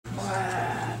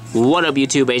What up,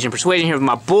 YouTube? Asian Persuasion here with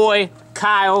my boy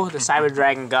Kyle, the Cyber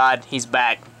Dragon God. He's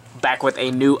back with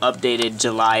a new updated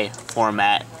July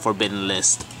format Forbidden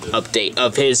List update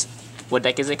of his. What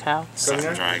deck is it, Kyle?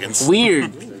 Cyber Dragons.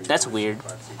 Weird. That's weird.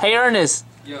 Hey, Ernest.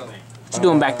 Yo. What you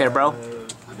doing back there, bro?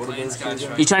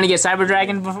 You trying to get Cyber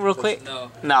Dragon real quick?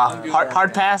 No.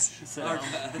 Hard pass?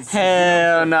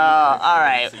 Hell no.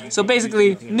 Alright. So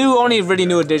basically, only really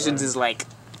new additions is like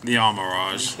The All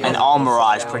Mirage. an all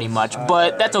Mirage pretty much.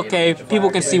 But that's okay. People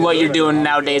can see what you're doing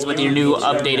nowadays with your new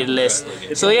updated list.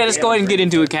 So yeah, let's go ahead and get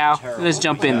into it, Cal. Let's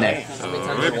jump in there.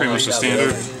 Pretty much the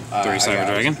standard 3 Cyber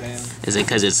Dragon. Is it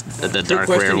because it's the dark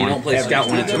rare one?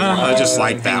 No, I just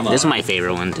like that one. This is my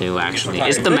favorite one too, actually.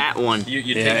 It's the matte one.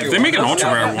 Yeah, if they make an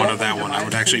ultra rare one of that one, I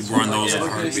would actually run those in a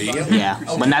heartbeat. Yeah,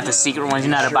 but not the secret ones. You're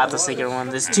not about the secret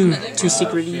one. It's too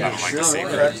secret-y. I don't like the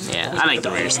secret. Yeah, I like the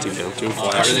rares too, though.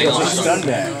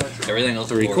 Everything else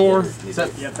 3 core.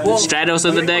 Stratos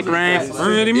of the deck, right?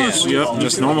 Pretty much, yep.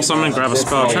 Just normal summon, grab a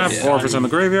spell trap, or if it's in the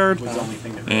graveyard,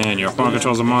 and your opponent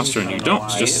controls a monster and you don't,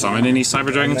 just summon any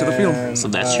Cyber Dragon to the field. So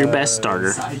that's your best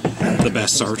starter. The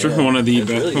best starter, one of the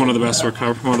best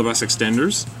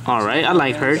extenders. All right, I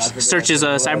like hers. Searches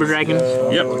a Cyber Dragon.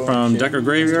 Yep, from deck or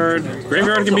graveyard.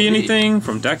 Graveyard can be anything.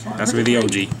 From deck, has to be the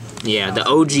OG. Yeah, the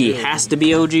OG has to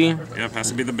be OG. Yep, has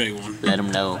to be the big one. Let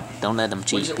them know. Don't let them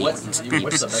cheat, peeps.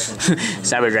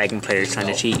 Cyber Dragon players trying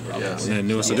to cheat. And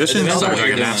newest edition, Cyber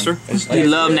Dragon Naxter. You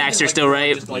love Naxter still,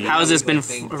 right? How's this been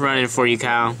running for you,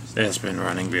 Kyle? It's been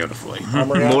running beautifully.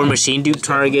 More machine dupe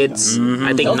targets.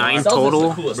 I think 9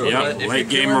 total. Yep, late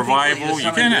game revival.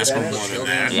 You can't ask for more than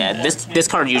that. Yeah, this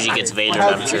card usually gets Vader,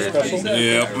 I'm sure. Yep.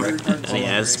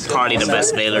 Yeah, it's probably the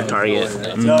best Vader target.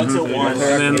 And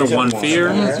then the One Fear,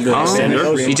 the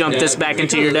extender. You jump this back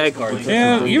into your deck?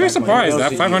 Yeah, you'd be surprised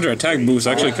that 500 attack boost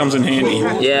actually comes in handy.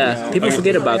 Yeah, people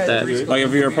forget about that. Like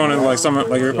if your opponent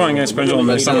your opponent gets Pendulum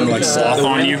and they summon like Sloth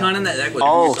on you.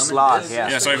 Oh, Sloth, yeah.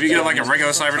 Yeah, so if you get like a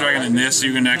regular Cyber Dragon in this,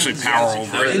 you can actually power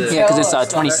over it. Yeah, because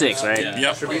it's 26, right?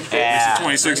 Yep. Yeah.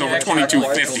 26 over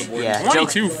 2250. Yeah.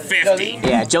 2250.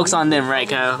 Yeah, joke's on them, right,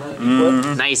 Kyle?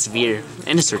 Nice Veer.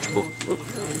 And a searchable.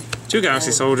 2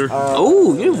 Galaxy Soldier.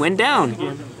 Oh, you went down.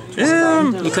 Yeah.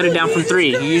 You cut it down from 3.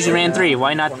 You usually ran 3.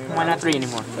 Why not 3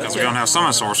 anymore? Because we don't have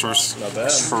Summon Sorcerers.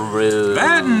 True.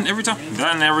 That and every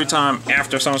time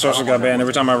after Summon Sorcerers got banned,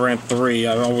 every time I ran 3,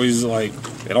 I always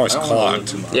it always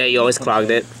clogged. Yeah, you always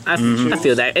clogged it. I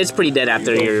feel that. It's pretty dead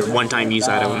after your one-time use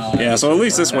out of it. Yeah, so at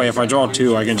least this way, if I draw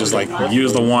 2, I can just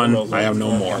use the 1. I have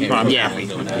no more. I'm happy.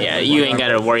 Yeah, you ain't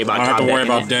gotta worry about I don't have to worry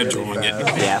top about dead drawing it.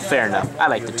 Yeah, fair enough. I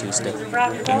like the 2 stick.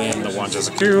 And then the 1 just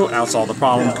a Q, outs all the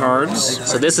problem cards.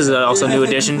 So this is also a new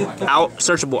addition. Out,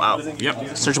 searchable out. Yep.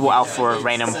 Searchable out for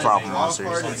random problem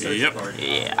monsters. Yep.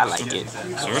 Yeah, I like it.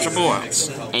 Searchable outs.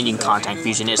 And you can contact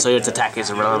fusion it, so its attack is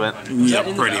irrelevant.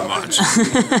 Yep, pretty much.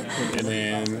 And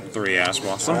then 3 Ash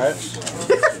Blossom.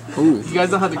 Ooh. You guys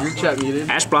don't have the group chat muted?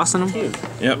 Ash Blossom?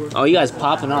 Yep. Oh, you guys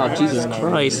popping off. Jesus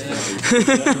Christ.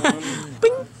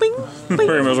 Bing, bing, bing.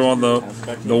 Pretty much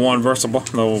the one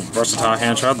versatile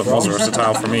hand trap, the most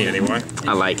versatile for me anyway.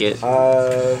 I like it.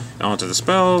 On to the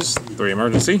spells, 3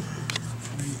 emergency.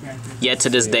 Yet to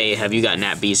this day, have you got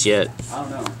Nat Beast yet?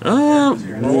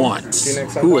 Once.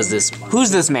 Who was this?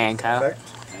 Who's this man, Kyle?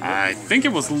 I think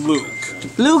it was Luke.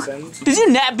 Luke, did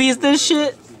you Nat Beast this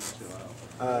shit?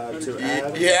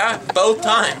 Yeah, both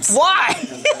times. Why?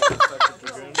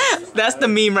 That's the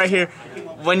meme right here.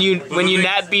 When you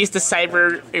Nat Beast the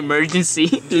Cyber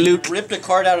Emergency, Luke Ripped a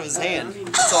card out of his hand.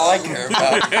 That's all I care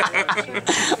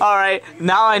about. All right,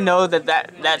 now I know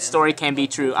that story can be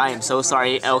true. I am so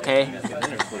sorry, LK.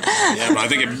 Yeah, but I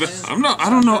think I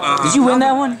don't know. Did you win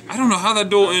that one? I don't know how that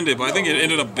duel ended, but I think it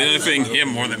ended up benefiting him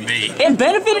more than me. It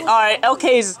benefited. All right,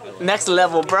 LK's next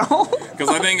level, bro. Because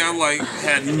I think I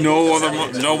had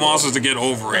no monsters to get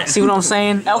over it. See what I'm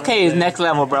saying? LK is next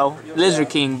level, bro. Lizard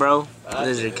King, bro.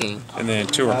 Lizard King. And then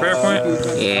 2 repair point.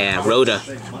 Yeah, Rhoda,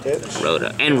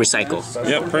 and recycle.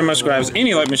 Yep, pretty much grabs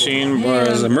any light machine,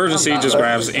 whereas emergency just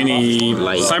grabs any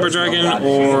Cyber Dragon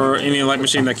or any light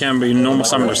machine that can be normal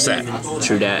summon or set.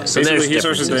 True that. So basically, he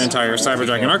searches the entire Cyber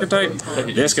Dragon archetype.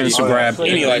 This can grab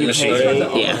any light machine.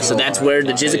 Yeah, so that's where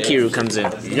the Jizukiru comes in.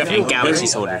 Yep. And Galaxy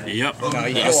Soldier. Yep.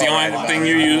 That's the only thing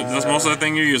you use. That's most of the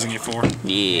thing you're using it for.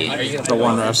 Yeah. The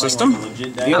 1 ref system. I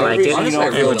like it. And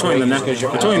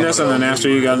between this and the Naster,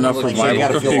 you got enough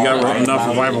revival. You got enough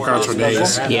revival cards for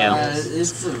days. Yeah.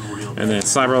 And then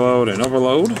Cyberload and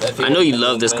Overload. I know you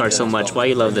love this card so much. Why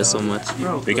you love this so much?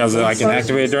 Because I can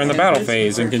activate it during the battle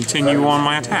phase and continue on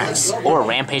my attacks. Or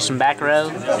Rampage from back row.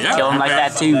 Yeah, Kill him like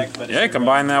that too. Yeah,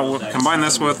 combine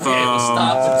this with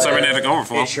Cybernetic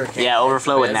Overflow. Yeah,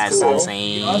 Overflow and that's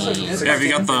insane. Yeah, if you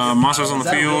got the monsters on the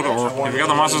field, or if you got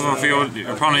the monsters on the field,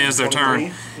 your opponent ends their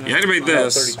turn. You activate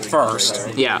this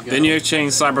first. Yeah. Then you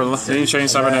change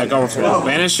Cybernetic Overflow.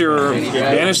 Banish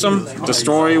them,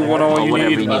 destroy whatever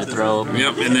you need to throw.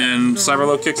 Yep, and then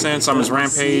Cyberload kicks in, summons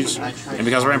Rampage, and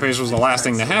because Rampage was the last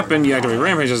thing to happen, you activate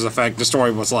Rampage's effect,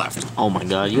 destroy what's left. Oh my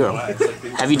god,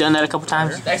 have you done that a couple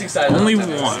times? Only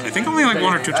one. I think only like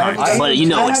 1 or 2 times. But you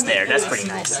know it's there. That's pretty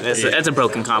nice. That's a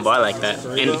broken combo. I like that.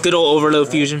 And good old Overload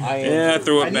Fusion. Yeah, I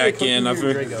threw it back in. I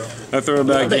threw it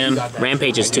back in.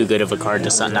 Rampage is too good of a card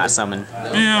to not summon.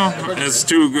 Yeah, it's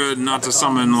too good not to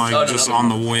summon like just on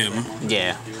the whim.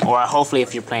 Yeah. Or hopefully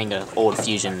if you're playing an old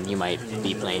Fusion, you might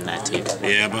be playing that too.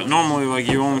 Yeah, but normally like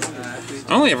you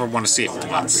only ever want to see it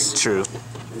once. True.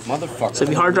 So if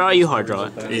you hard draw it, you hard draw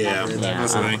it. Yeah,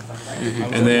 that's the thing.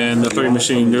 And then the 3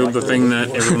 machine noob, the thing that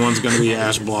everyone's going to be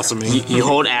Ash Blossoming. You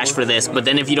hold Ash for this, but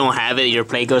then if you don't have it, your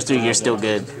play goes through, you're still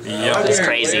good. Yep. It's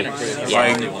crazy. Yeah.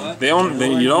 Like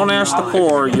you don't Ash the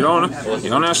core, you don't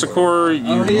Ash the core,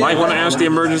 you might want to Ash the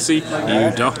emergency,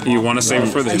 you want to save it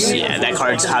for this. Yeah, that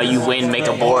card's how you win, make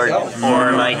a board,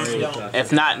 or like,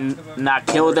 if not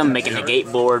kill them, make a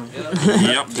negate board.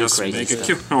 Yep, just make a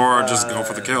kill, or just go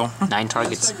for the kill. 9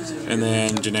 targets. And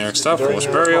then generic stuff, Force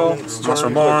Burial, Monster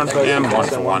Reborn, and 1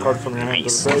 for 1.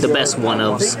 Nice. The best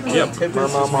one-ofs. Yep.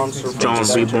 Drawn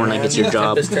Reborn like it's your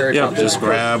job. Yep, just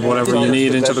grab whatever you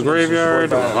need into the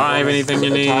graveyard, revive anything you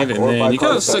need, and then you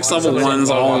got 6 level 1s,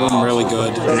 all of them really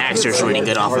good. Naxter's really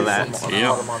good off of that. Yep.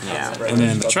 Yeah. And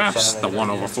then the traps, the 1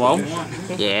 overflow.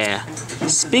 Yeah.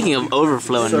 Speaking of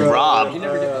overflow and Rob,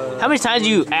 how many times do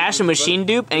you Ash a machine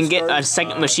dupe and get a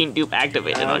second machine dupe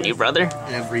activated on you, brother?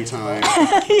 Every time.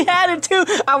 He had it too.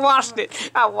 I watched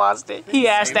it. He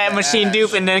asked that machine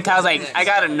dupe and then Kyle's like, I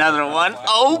got another one.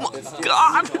 Oh my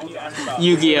god.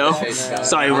 Yu-Gi-Oh.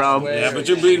 Sorry, Rob. Yeah, but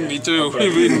you're beating me too.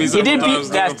 You beat me several times. He did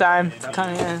beat that time.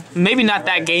 Kinda, maybe not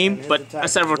that game, but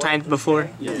several times before.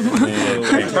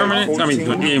 Permanent? I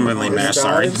mean, evenly matched,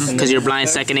 sorry. Because you're blind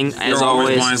seconding, as you're always.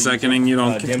 always. Blind seconding.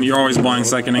 You're always blind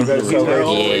seconding.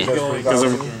 Yeah.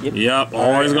 Yep,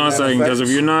 always going second, because if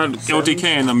you're not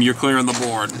LTKing them, you're clearing the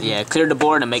board. Yeah, clear the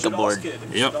board and make a board.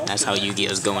 Yep. That's how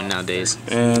Yu-Gi-Oh's going nowadays.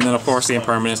 And then, of course, the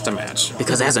impermanence to match.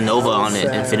 Because it has a Nova on it,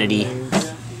 Infinity.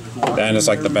 And it's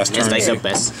like the best turn.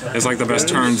 It's like the best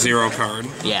turn 0 card.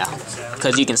 Yeah.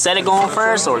 Because you can set it going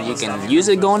first, or you can use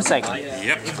it going second.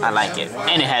 Yep. I like it.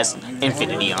 And it has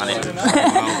Infinity on it.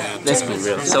 Let's be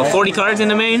real. So 40 cards in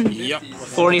the main? Yep.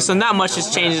 40, so not much has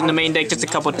changed in the main deck, just a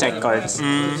couple tech cards.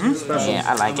 Yeah,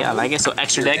 I like it. So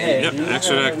extra deck? Yep,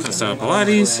 extra deck, Castell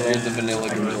Pilates.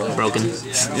 Broken.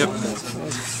 Yep.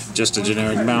 Just a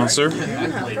generic bouncer.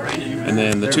 And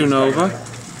then the 2 Nova.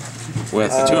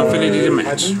 With the 2 Infinity to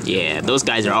match. Yeah, those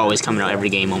guys are always coming out every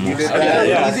game almost.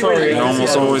 They're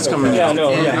almost always coming out.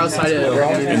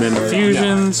 And then the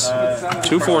fusions,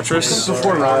 2 Fortress.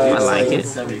 I like it.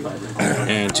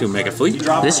 And 2 Mega Fleet.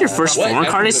 This is your first foreign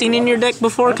card I've seen in your deck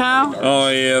before, Kyle? Oh,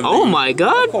 yeah. Oh my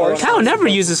god. Kyle never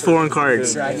uses foreign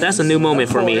cards. That's a new moment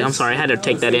for me. I'm sorry, I had to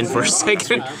take that in for a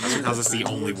second. That's because it's the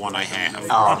only one I have.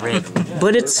 Oh, rip.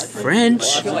 But it's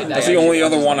French. That's the only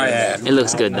other one I had. It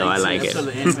looks good though, I like it.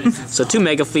 So 2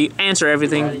 Mega Fleet, answer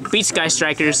everything, beat Sky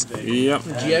Strikers. Yep.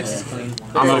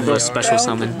 I'm gonna go special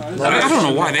summon. I don't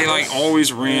know why they like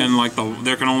always ran like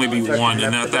there can only be one,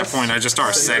 and at that point I just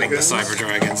started setting the Cyber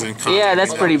Dragons and yeah,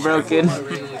 that's pretty broken.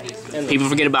 People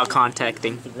forget about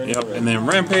contacting. Yep, and then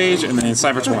Rampage, and then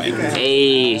Cyber Twin.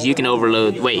 Hey, you can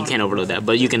overload. Wait, you can't overload that,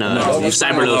 but you can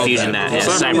Cyberload Fusion that. Yeah,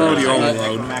 Cyberload, you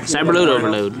overload. Cyberload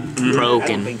overload.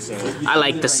 Broken. I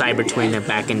like the Cyber Twin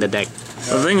back in the deck.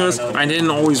 The thing is, I didn't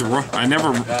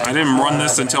run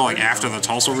this until like after the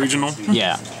Tulsa Regional.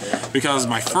 Yeah. Because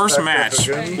my first match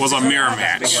was a mirror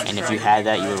match. And if you had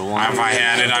that, you would have won. If I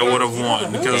had it, I would have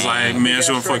won because I managed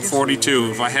to inflict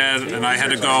 42. If I had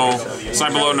to go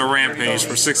Cyberload into Rampage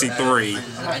for 63.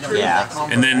 Yeah.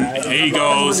 And then he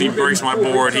goes, he breaks my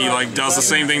board. He like does the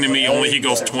same thing to me, only he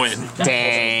goes twin.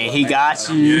 Dang, he got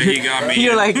you. Yeah, he got me.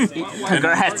 You're like,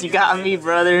 congrats, you got me,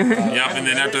 brother. Yep. And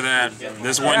then after that,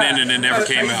 this went in and it never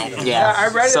came out. Yeah.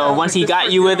 So once he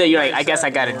got you with it, you're like, I guess I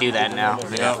got to do that now.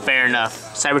 Yeah. Fair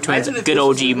enough. Cyber Twins, good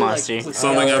OG monster.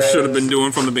 Something I should have been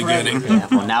doing from the beginning.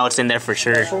 Well, now it's in there for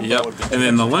sure. Yep. And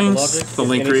then the links, the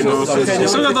link readers. You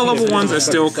still got the level ones that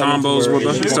still combos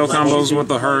with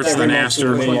the Hertz, the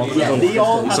Naster.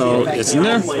 So it's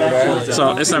new.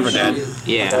 So it's never dead.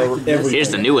 Yeah. Here's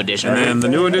the new edition. And then the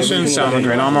new edition, Salmon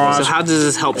Great Almirage. So how does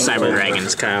this help Cyber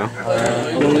Dragons, Kyle?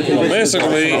 Well,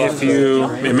 basically,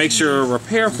 it makes your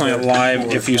repair plant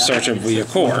live if you search it via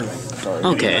core.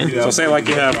 Okay. So say like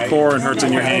you have core and Hertz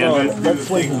in your hand.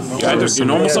 You either do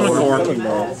normal summon core,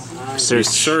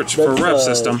 search for rep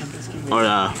system. Or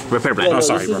repair plan. Oh,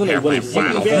 sorry, repair plan.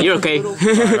 Wow. You're okay.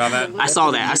 Sorry about that. I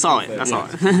saw it.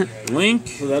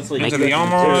 Link into the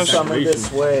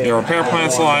Almirage. Your repair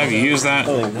plan's live. You use that.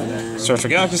 Search for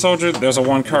Galaxy Soldier. There's a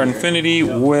 1-card Infinity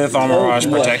with Almirage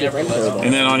Protect.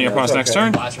 And then on your opponent's next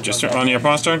turn,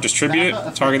 distribute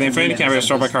it. Target the Infinity. Can't be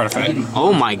destroyed by card effect.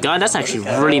 Oh my god, that's actually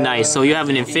really nice. So you have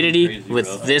an Infinity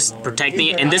with this protecting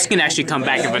it, and this can actually come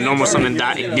back if a normal summon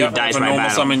dies If a by battle. normal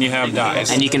summon you have dies.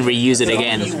 And you can reuse it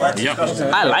again. Yep.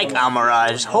 I like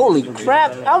Almirage. Holy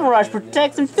crap, Almirage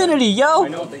protects Infinity, yo!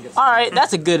 Alright,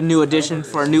 that's a good new addition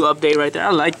for a new update right there. I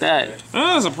like that.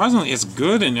 Surprisingly, it's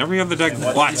good in every other deck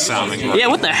but Salmon. Yeah,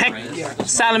 what the heck?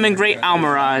 Salmon Great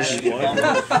Almirage.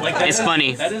 It's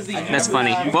funny. That's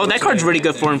funny. Well, that card's really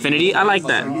good for Infinity. I like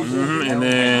that. And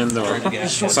then the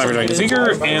Cyber Dragon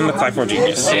Seeker and the Clyde 4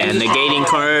 Genius. And negating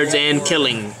cards and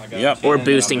killing. Yep. Or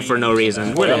boosting for no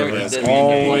reason. Whatever. It's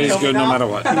always good no matter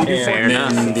what. Fair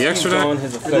enough. And the extra deck,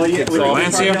 3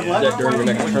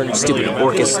 Lancia, Stupid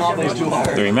Orcus.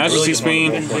 3 Majesty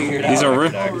Speen. These are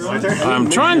I'm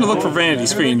trying to look for Vanity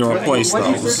Speen to replace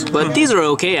those. But these are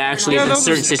okay actually in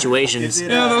certain situations.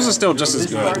 Yeah, those are still just as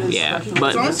good. Yeah,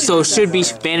 but so should be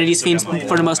Vanity Sphenes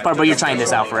for the most part, but you're trying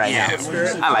this out for right now.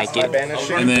 I like it.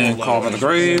 And then Call by the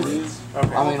Grave.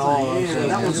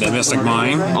 The Mystic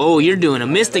Mine. Oh, you're doing a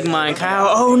Mystic Mine, Kyle.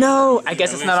 Oh no! I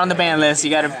guess it's not on the ban list.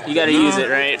 You gotta use it,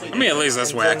 right? I mean, at least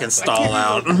this way I can stall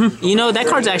out. You know, that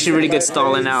card's actually really good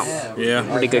stalling out. Yeah.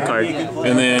 Pretty good card.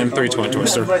 And then 3 Twin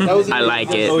Twister. I like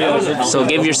it. So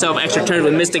give yourself extra turns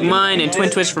with Mystic Mine and Twin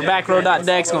Twist for back row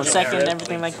decks, going second,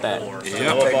 everything like that.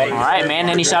 Yep. Alright, man.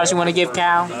 Any shout outs you want to give,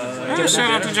 Kyle? Shout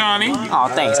out to Johnny. Oh,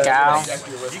 thanks, Kyle. Shout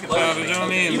out to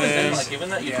Johnny, and then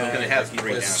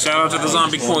shout out to the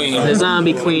Zombie Queen. The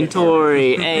Zombie Queen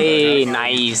Tori. Hey,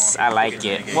 nice. I like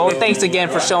it. Well, thanks again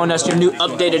for showing us your new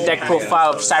updated deck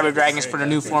profile of Cyber Dragons for the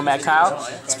new format, Kyle.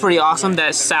 It's pretty awesome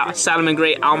that Salmon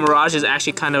Great Almirage is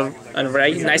actually kind of a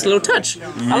very nice little touch.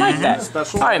 I like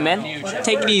that. All right, man.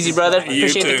 Take it easy, brother.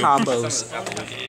 Appreciate the combos.